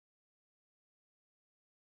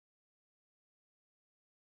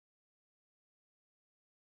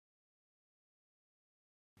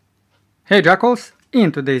Hey Jackals! In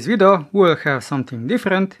today's video we'll have something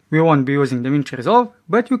different. We won't be using DaVinci Resolve,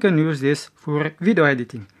 but you can use this for video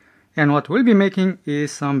editing. And what we'll be making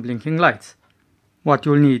is some blinking lights. What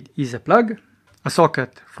you'll need is a plug, a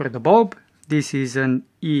socket for the bulb. This is an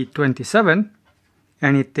E27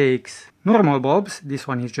 and it takes normal bulbs. This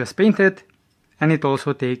one is just painted, and it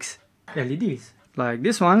also takes LEDs like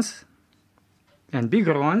these ones and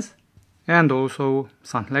bigger ones, and also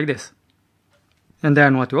something like this. And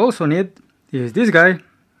then what you also need is this guy.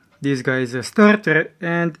 This guy is a starter,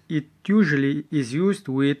 and it usually is used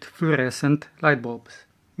with fluorescent light bulbs,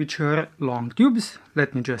 which are long tubes.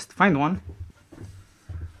 Let me just find one.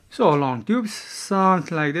 So long tubes,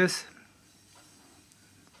 something like this.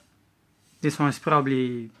 This one is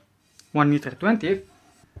probably 1.20 m.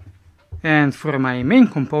 And for my main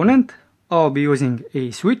component, I'll be using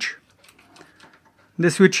a switch.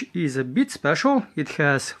 The switch is a bit special. It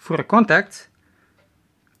has 4 contacts.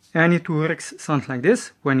 And it works something like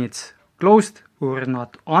this when it's closed or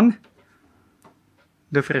not on.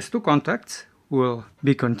 The first 2 contacts will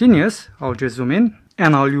be continuous. I'll just zoom in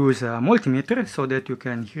and I'll use a multimeter so that you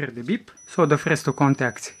can hear the beep. So the first 2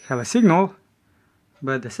 contacts have a signal,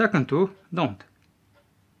 but the second 2 don't.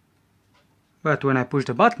 But when I push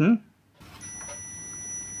the button,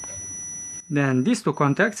 then these 2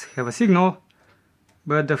 contacts have a signal,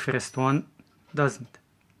 but the first one doesn't.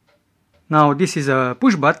 Now this is a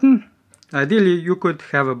push button. Ideally you could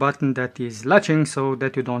have a button that is latching so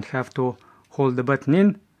that you don't have to hold the button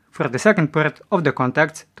in for the second part of the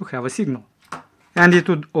contacts to have a signal. And it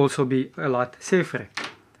would also be a lot safer.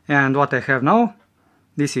 And what I have now,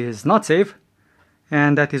 this is not safe,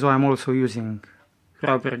 and that is why I'm also using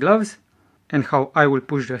rubber gloves. And how I will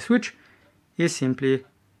push the switch is simply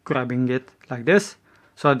grabbing it like this,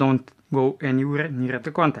 so I don't go anywhere near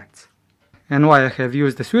the contacts. And why I have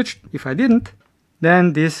used the switch, if I didn't,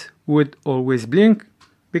 then this would always blink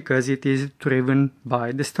because it is driven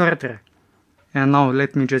by the starter. And now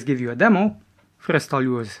let me just give you a demo. First I'll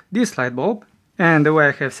use this light bulb, and the way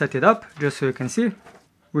I have set it up, just so you can see,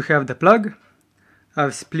 we have the plug.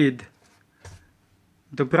 I've split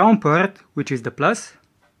the brown part, which is the plus.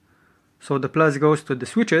 So the plus goes to the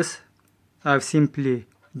switches. I've simply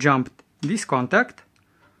jumped this contact.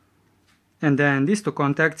 And then these 2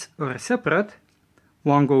 contacts are separate.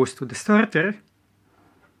 One goes to the starter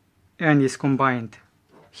and is combined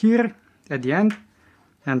here at the end.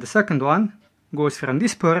 And the second one goes from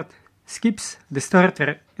this part, skips the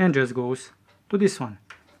starter and just goes to this one.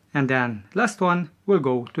 And then last one will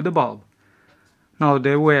go to the bulb. Now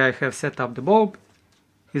the way I have set up the bulb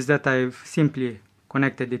is that I've simply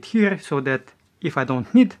connected it here so that if I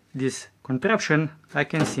don't need this contraption, I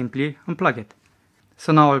can simply unplug it.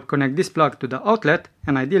 So now I'll connect this plug to the outlet,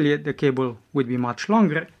 and ideally the cable would be much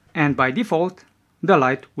longer, and by default the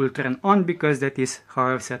light will turn on because that is how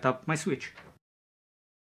I've set up my switch.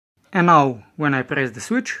 And now when I press the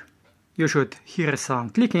switch, you should hear some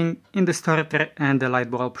clicking in the starter, and the light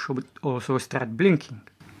bulb should also start blinking.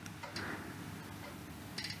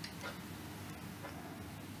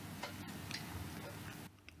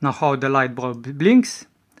 Now how the light bulb blinks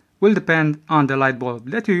will depend on the light bulb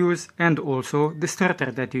that you use and also the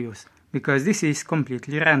starter that you use, because this is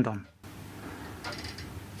completely random.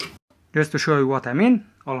 Just to show you what I mean,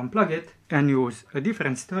 I'll unplug it and use a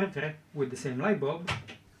different starter with the same light bulb.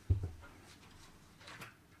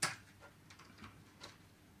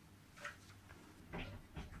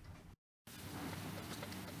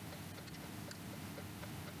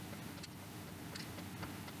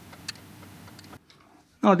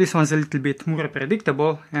 Now this one's a little bit more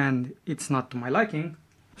predictable and it's not to my liking,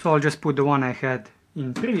 so I'll just put the one I had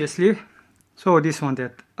in previously. So this one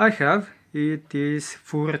that I have, it is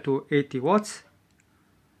 4 to 80 watts.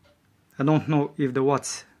 I don't know if the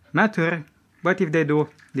watts matter, but if they do,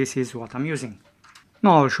 this is what I'm using.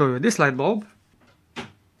 Now I'll show you this light bulb.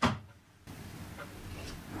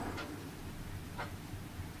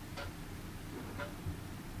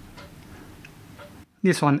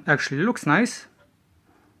 This one actually looks nice.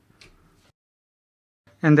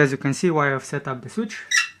 And as you can see, why I've set up the switch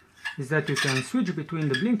is that you can switch between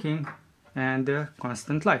the blinking and the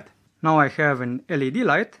constant light. Now I have an LED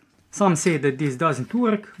light. Some say that this doesn't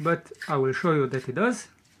work, but I will show you that it does.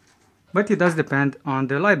 But it does depend on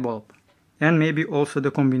the light bulb and maybe also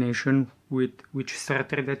the combination with which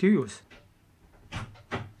starter that you use.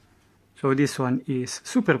 So this one is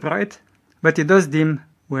super bright, but it does dim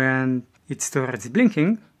when it starts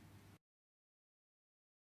blinking.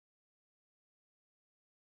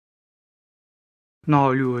 Now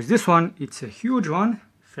I'll use this one. It's a huge one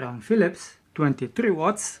from Philips, 23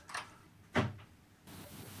 watts.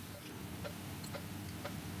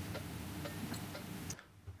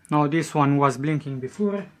 Now this one was blinking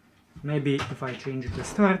before. Maybe if I change the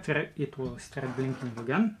starter it will start blinking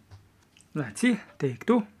again. Let's see, take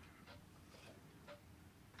 2.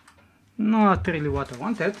 Not really what I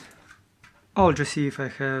wanted. I'll just see if I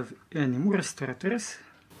have any more starters.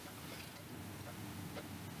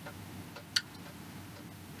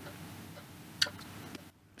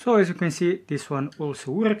 So as you can see, this one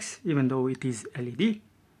also works, even though it is LED.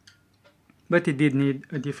 But it did need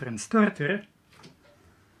a different starter.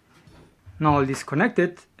 Now I'll disconnect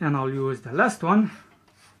it and I'll use the last one.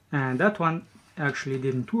 And that one actually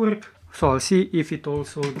didn't work. So I'll see if it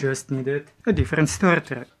also just needed a different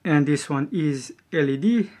starter. And this one is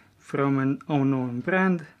LED from an unknown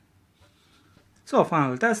brand. So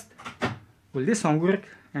final test. Will this one work?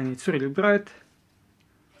 And it's really bright.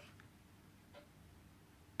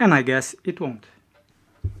 And I guess it won't.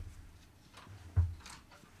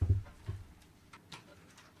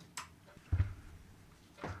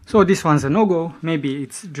 So this one's a no-go. Maybe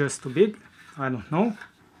it's just too big. I don't know.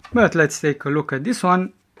 But let's take a look at this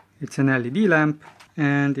one. It's an LED lamp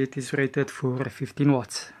and it is rated for 15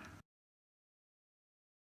 watts.